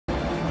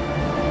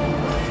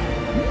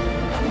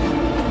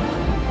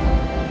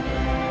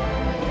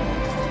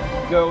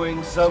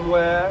going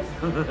somewhere?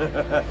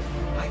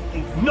 I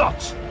think not.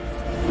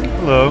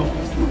 Hello.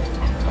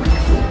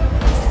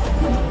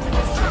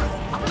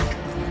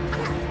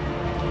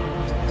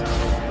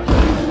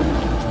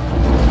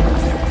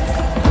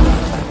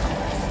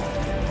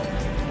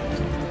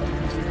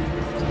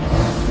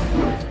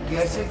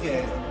 Yet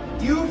again,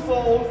 you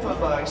fall for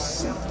my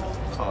simple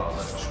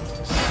parlor tricks.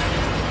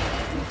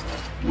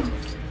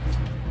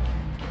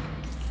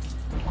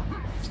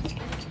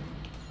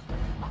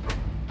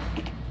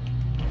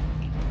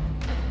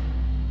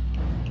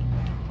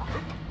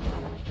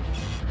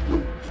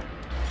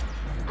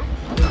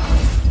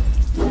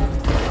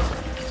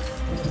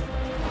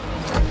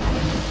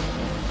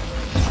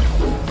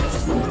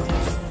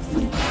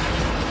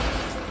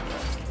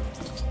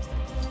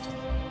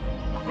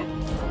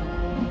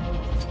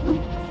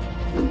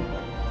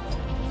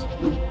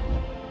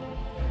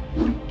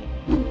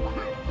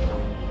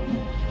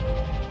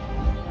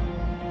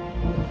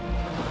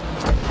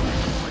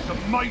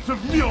 Might of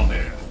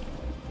Mjolnir!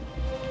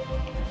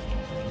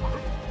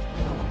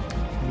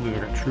 I believe I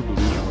got True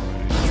Believer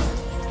already.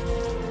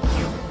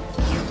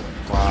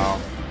 Wow.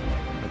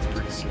 That's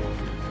pretty sick.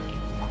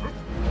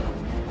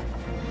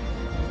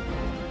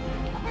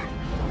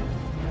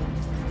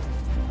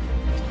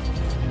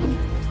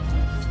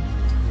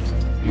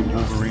 Need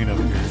Wolverine up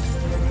here.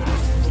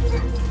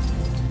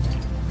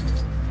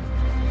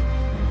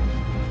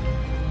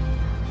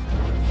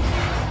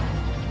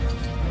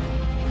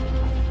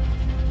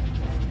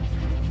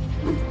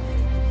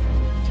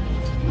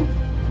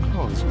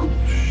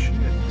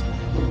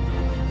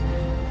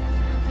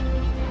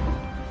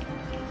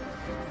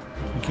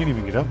 Can't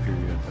even get up here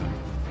yet, though.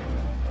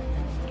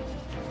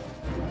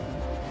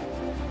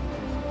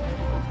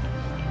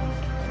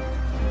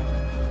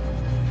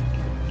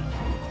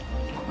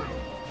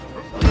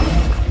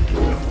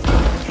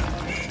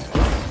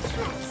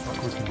 Fuck,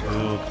 we can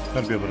build.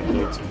 Gotta be able to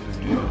build something,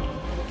 yeah.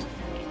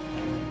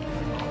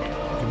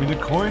 Give me the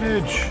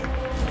coinage!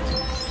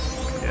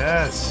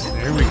 Yes!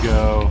 There we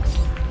go.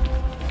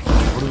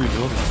 What are we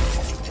building?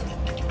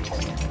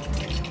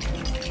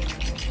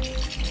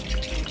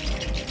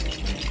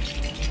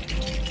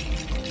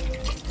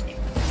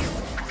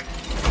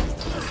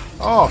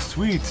 Oh,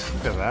 sweet.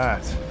 Look at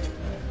that.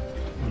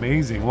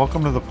 Amazing.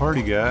 Welcome to the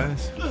party,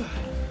 guys.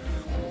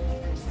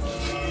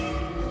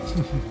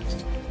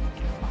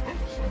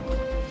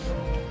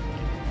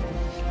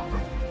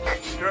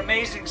 Your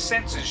amazing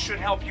senses should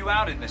help you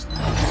out in this.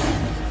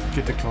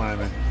 Get to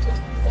climbing.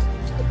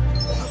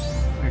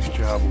 Nice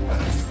job,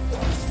 Loki.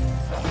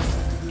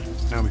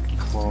 Now we can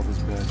claw this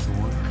bad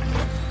boy.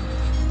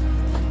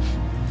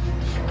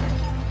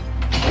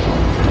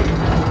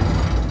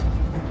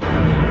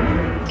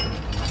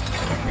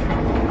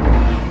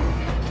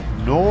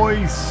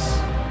 Nice!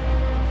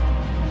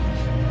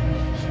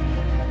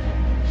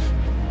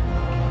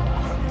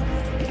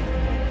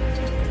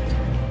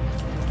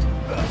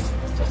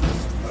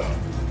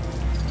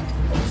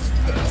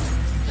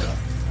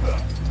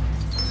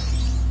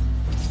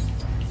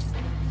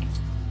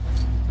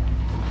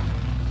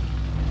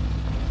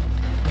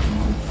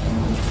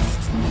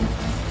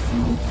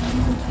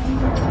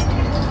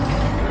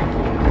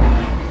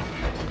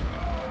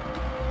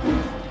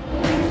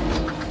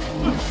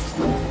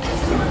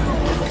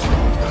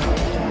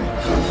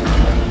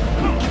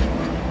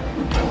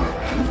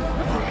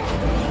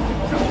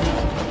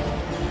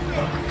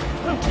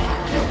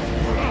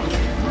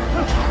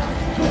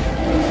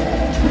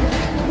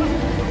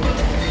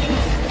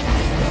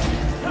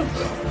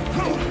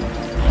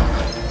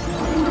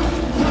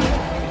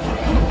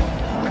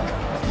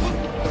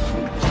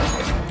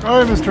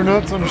 Alright, Mr.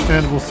 Nuts,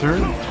 understandable, sir.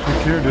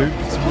 Take care, dude.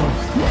 Get some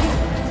rest.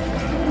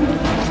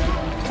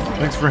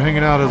 Thanks for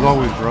hanging out as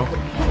always, bro.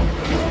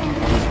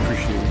 Always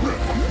appreciate it.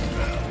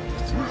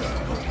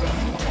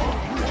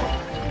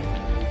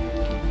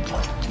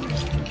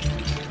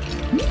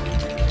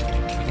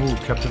 Ooh,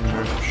 Captain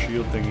America's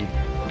shield thingy.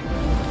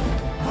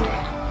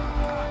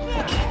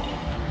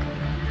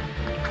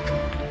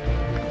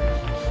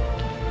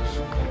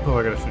 Oh,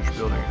 I gotta finish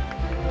building it.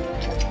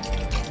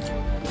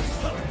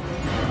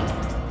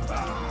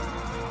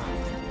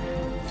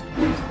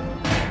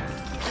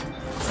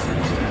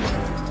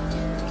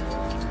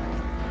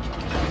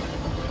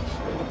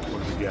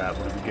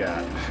 What do we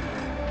got?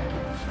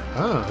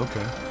 Oh,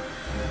 okay.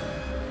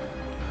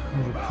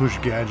 Little push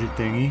gadget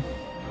thingy.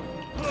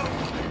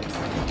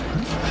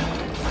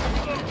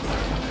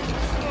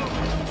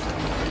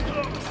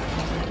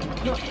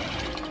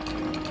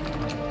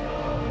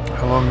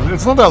 How long?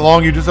 It's not that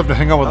long. You just have to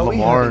hang out with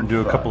Lamar and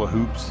do a couple of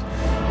hoops.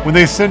 When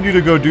they send you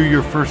to go do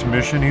your first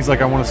mission, he's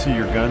like, I want to see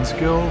your gun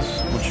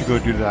skills. Once you go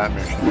do that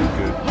mission, you're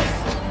good.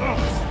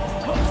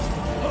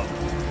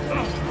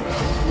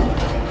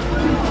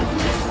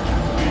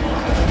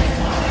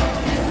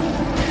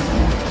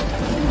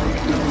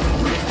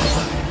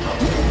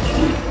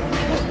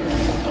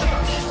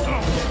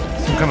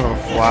 Kind of a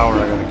flower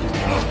I gotta keep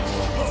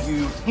out.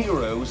 You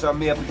heroes are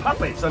mere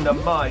puppets under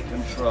my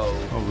control.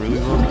 Oh really,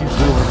 Loki?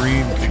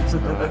 Wolverine thinks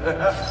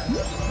that.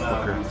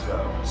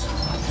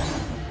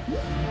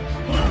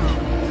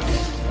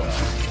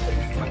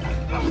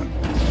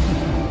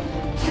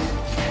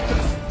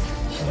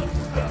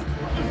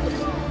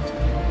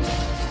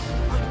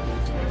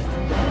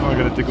 Oh, I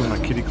gotta dig with my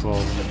kitty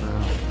claws in the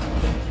ground.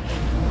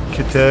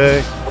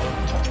 Kitty.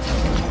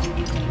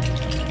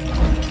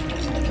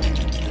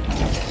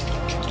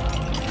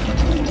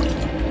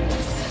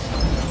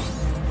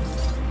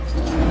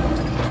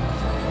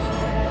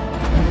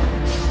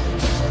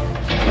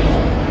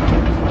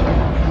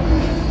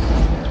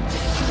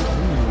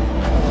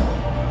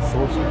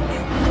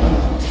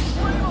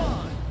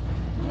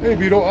 Hey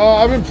Beetle,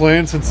 I've been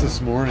playing since this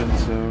morning,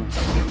 so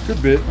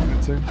good bit,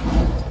 I'd say.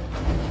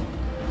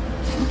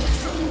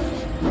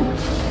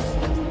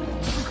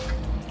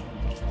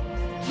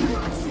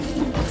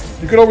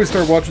 You could always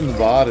start watching the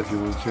VOD if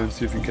you want to and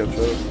see if you catch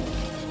up.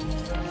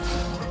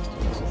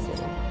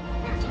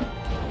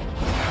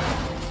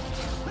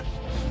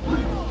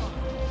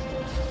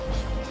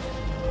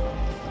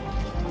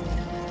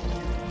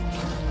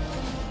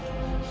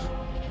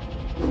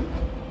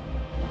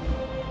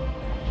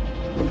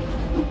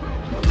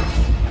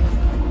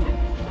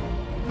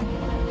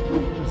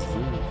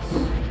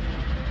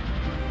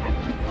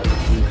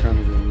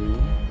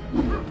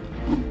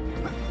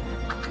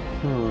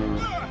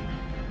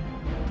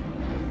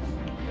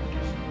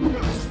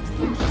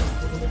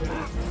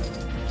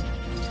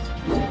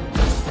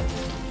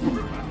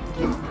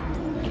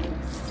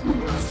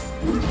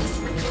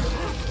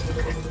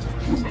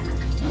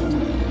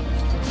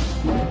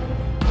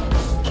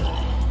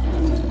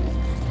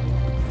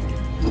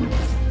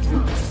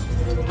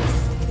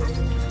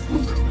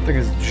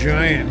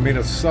 Giant, made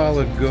of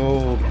solid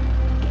gold.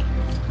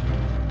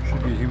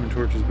 Should be Human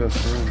Torch's best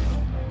friend.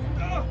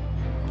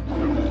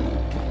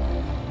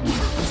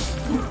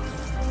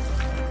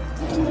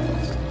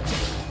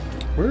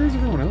 Where is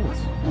everyone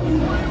else?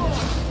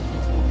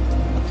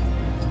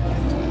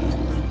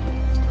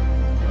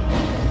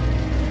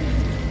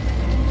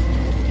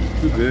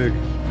 Too big.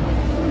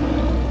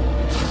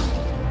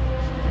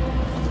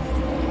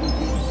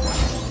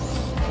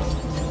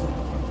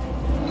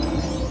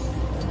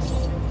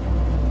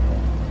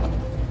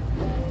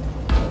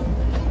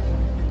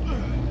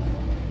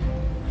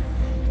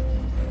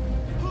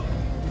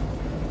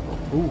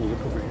 Ooh,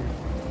 look over here.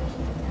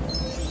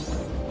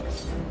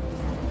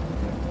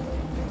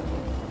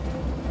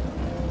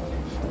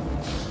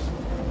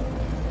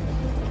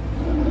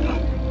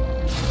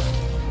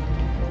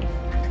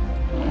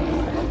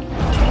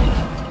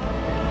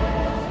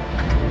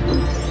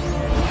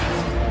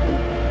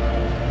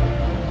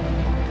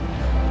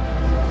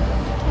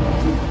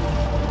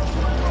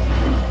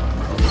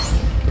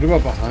 What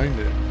about behind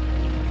it?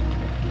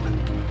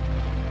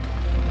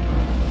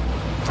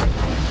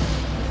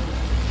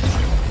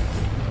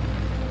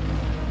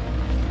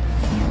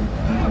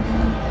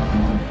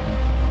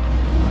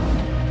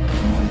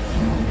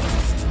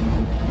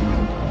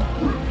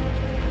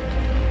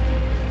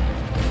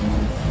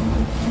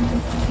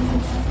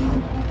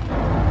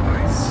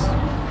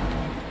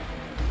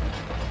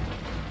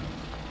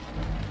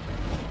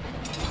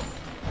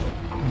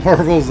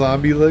 Marvel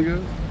Zombie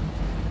Lego?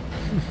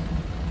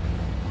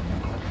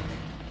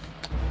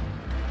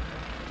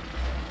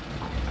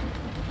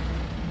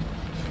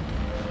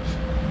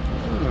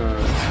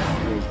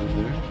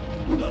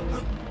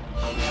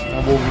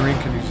 Now Wolverine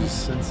can use his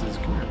senses.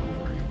 Come here,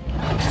 Wolverine.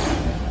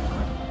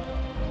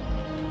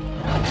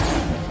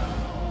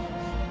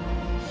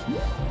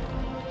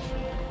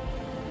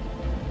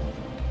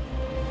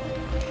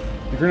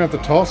 You're gonna have to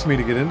toss me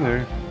to get in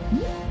there. How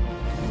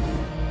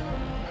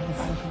the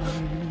fuck am I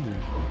gonna get in there?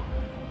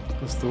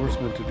 This Thor's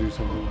meant to do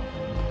something.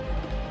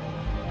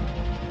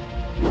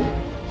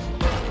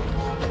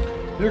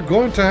 You're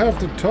going to have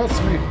to toss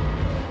me.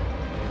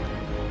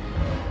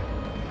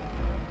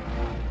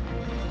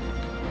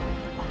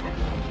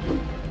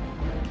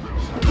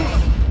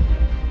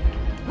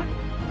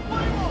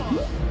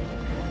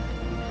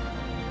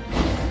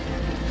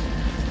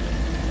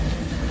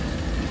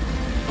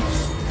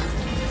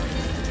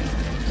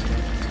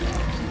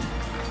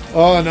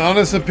 An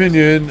honest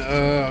opinion,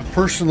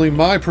 personally,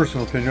 my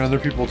personal opinion, other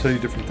people will tell you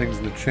different things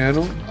in the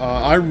channel.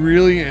 I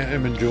really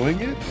am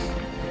enjoying it.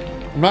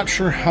 I'm not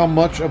sure how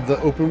much of the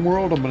open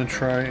world I'm going to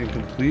try and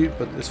complete,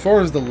 but as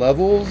far as the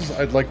levels,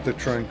 I'd like to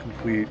try and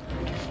complete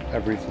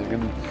everything.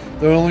 And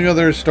the only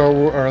other Star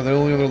Wars, or the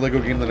only other Lego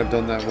game that I've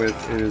done that with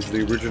is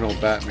the original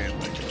Batman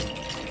Lego.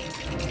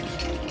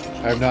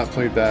 I have not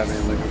played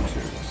Batman Lego 2,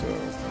 so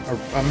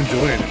I'm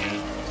enjoying it, man.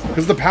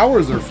 Because the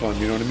powers are fun,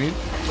 you know what I mean?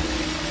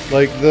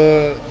 Like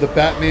the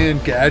Batman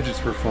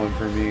gadgets were fun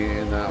for me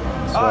in that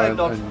one, so I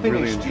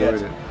really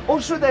enjoyed it.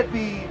 Or should that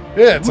be?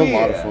 Yeah, it's a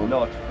lot of fun.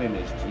 Not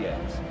finished yet.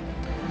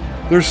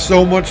 There's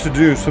so much to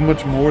do, so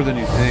much more than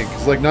you think.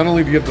 Because like not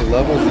only do you have the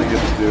levels that you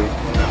have to do,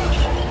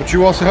 but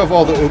you also have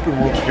all the open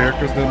world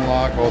characters to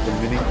unlock, all the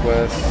mini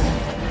quests.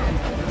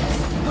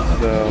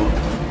 So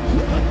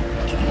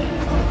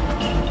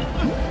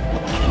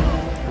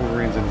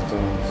Wolverine's in his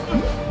bones.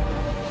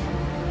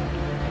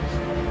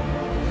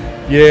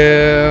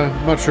 Yeah,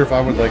 I'm not sure if I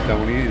would like that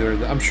one either.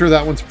 I'm sure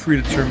that one's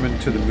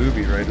predetermined to the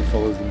movie, right? It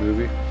follows the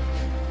movie.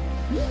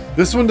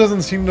 This one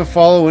doesn't seem to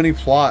follow any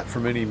plot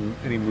from any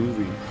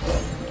movie.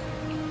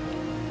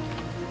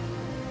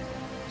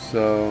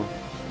 So,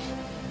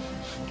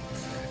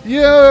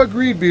 yeah,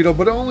 agreed, Beetle.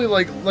 But only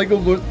like Lego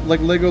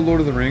Lord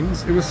of the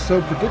Rings. It was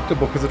so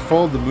predictable because it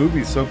followed the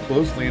movie so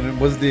closely, and it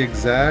was the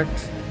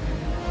exact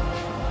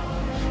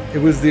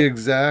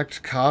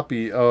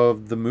copy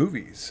of the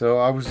movie. So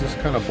I was just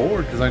kind of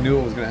bored because I knew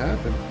what was going to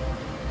happen.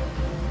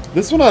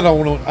 This one I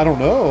don't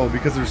know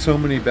because there's so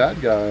many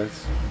bad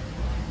guys.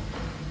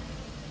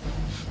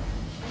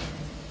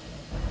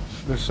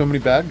 There's so many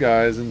bad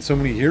guys and so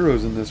many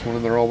heroes in this one,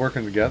 and they're all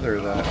working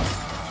together that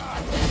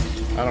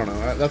I don't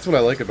know. That's what I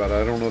like about it.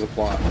 I don't know the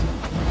plot.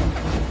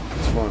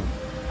 It's fun.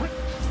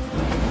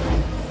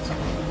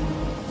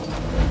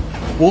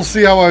 We'll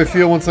see how I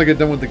feel once I get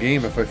done with the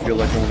game, if I feel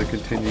like I want to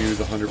continue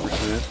the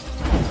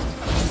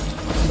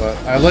 100%. But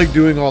I like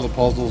doing all the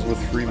puzzles with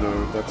free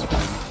mode. That's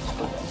fun.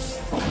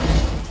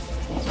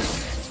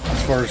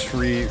 As far as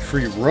free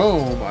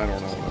roam, I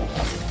don't know.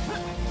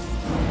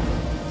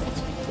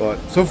 But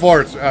so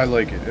far, I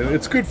like it.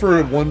 It's good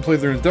for one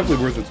playthrough. It's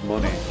definitely worth its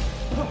money.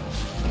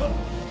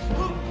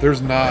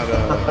 There's not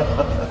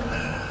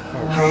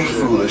How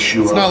foolish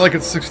you it's are. not like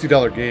it's a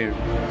 $60 game.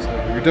 So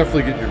you're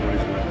definitely getting your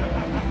money's worth.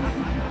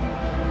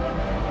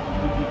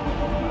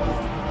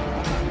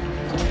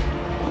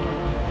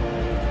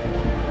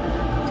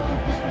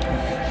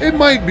 It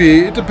might be.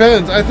 It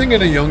depends. I think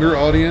in a younger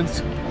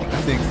audience,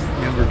 I think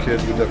younger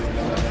kids would definitely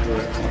enjoy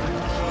it.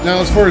 Now,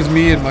 as far as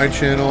me and my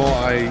channel,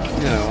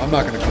 I'm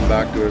not going to come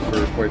back to it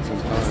for quite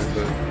some time,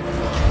 but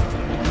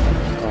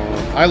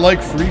I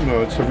like free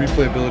mode, so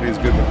replayability is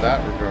good with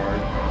that regard.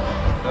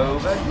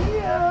 Over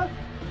here.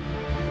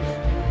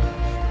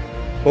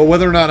 But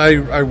whether or not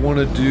I want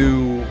to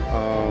do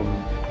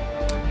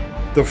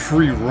the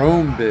free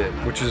roam bit,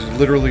 which is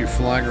literally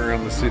flying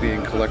around the city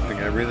and collecting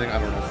everything, I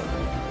don't know.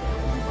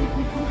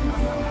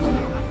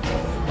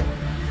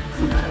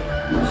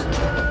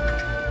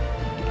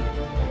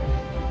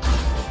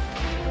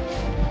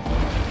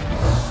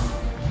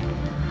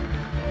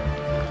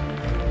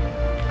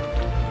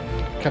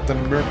 Captain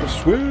America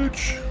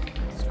Switch.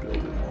 Let's build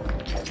it.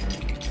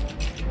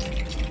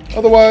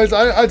 Otherwise,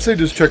 I'd say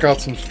just check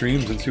out some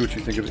streams and see what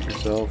you think of it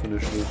yourself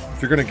initially.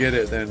 If you're going to get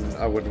it, then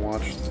I wouldn't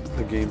watch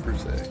the game per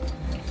se.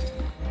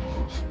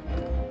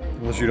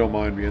 Unless you don't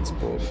mind being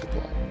spoiled with the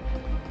plot.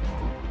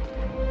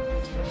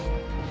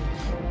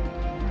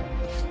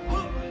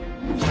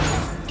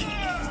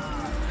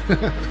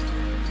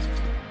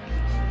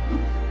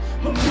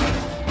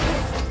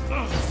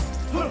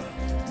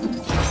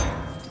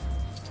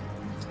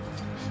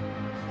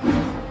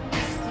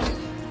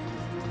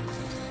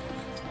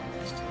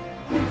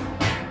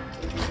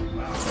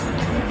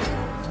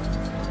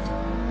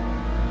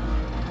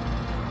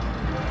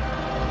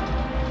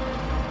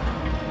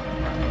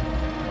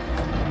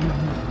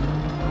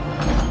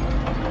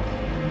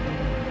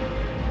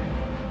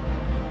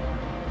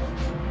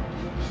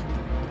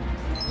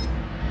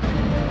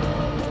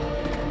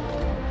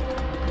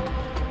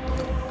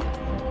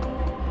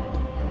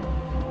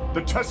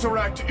 The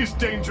Tesseract is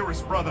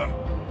dangerous, brother.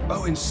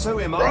 Oh, and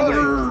so am I,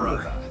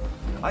 brother.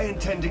 I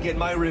intend to get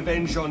my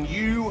revenge on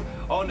you,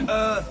 on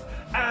Earth,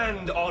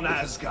 and on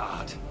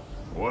Asgard.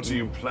 What are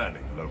you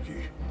planning,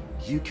 Loki?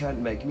 You can't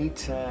make me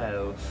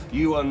tell.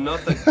 You are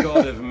not the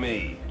god of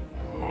me.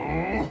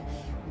 Oh,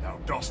 thou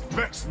dost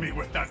vex me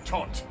with that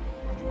taunt.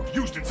 You have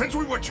used it since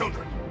we were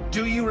children.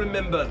 Do you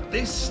remember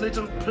this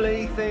little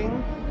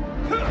plaything?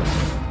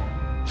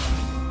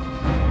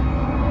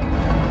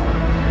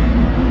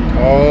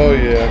 Oh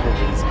yeah, I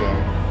remember this guy.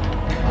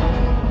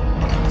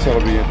 So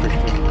that'll be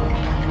interesting.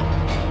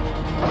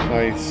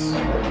 Nice.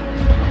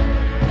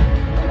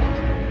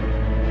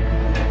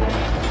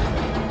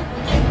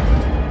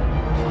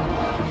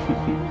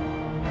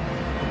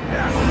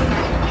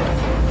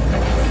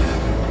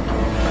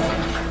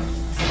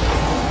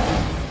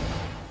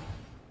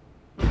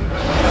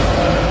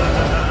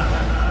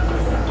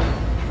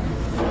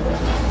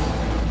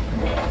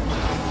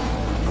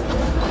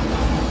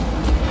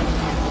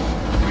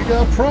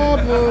 Got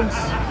problems.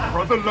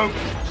 Brother Loki,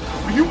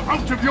 are you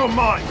out of your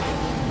mind?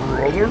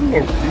 Brother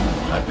Loki.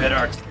 I bet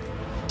our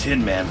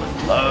Tin Man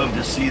would love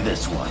to see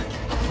this one.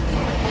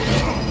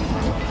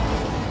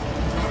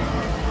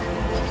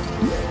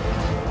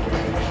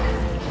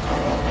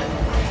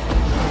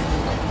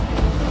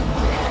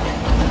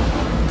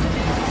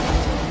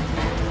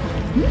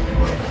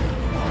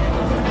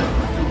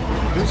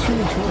 Where's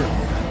Human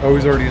Torch? Oh,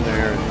 he's already in the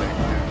air, I think.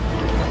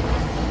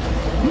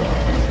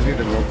 Yeah. I need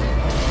to know.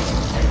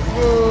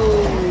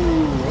 Whoa!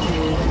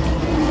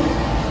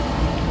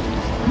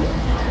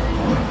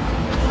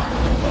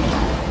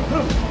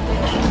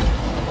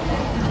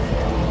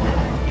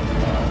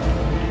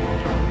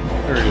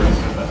 There he is.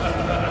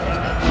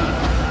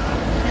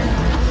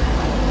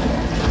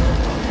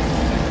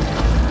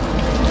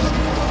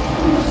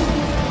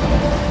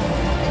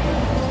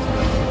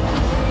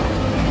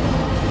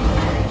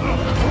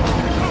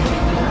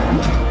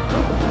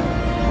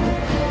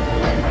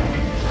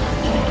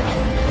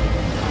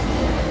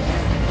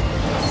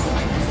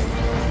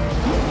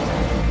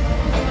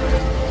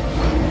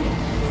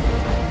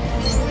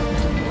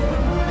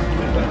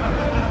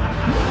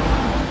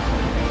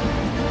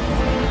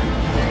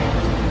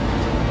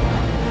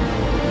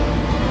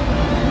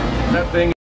 thing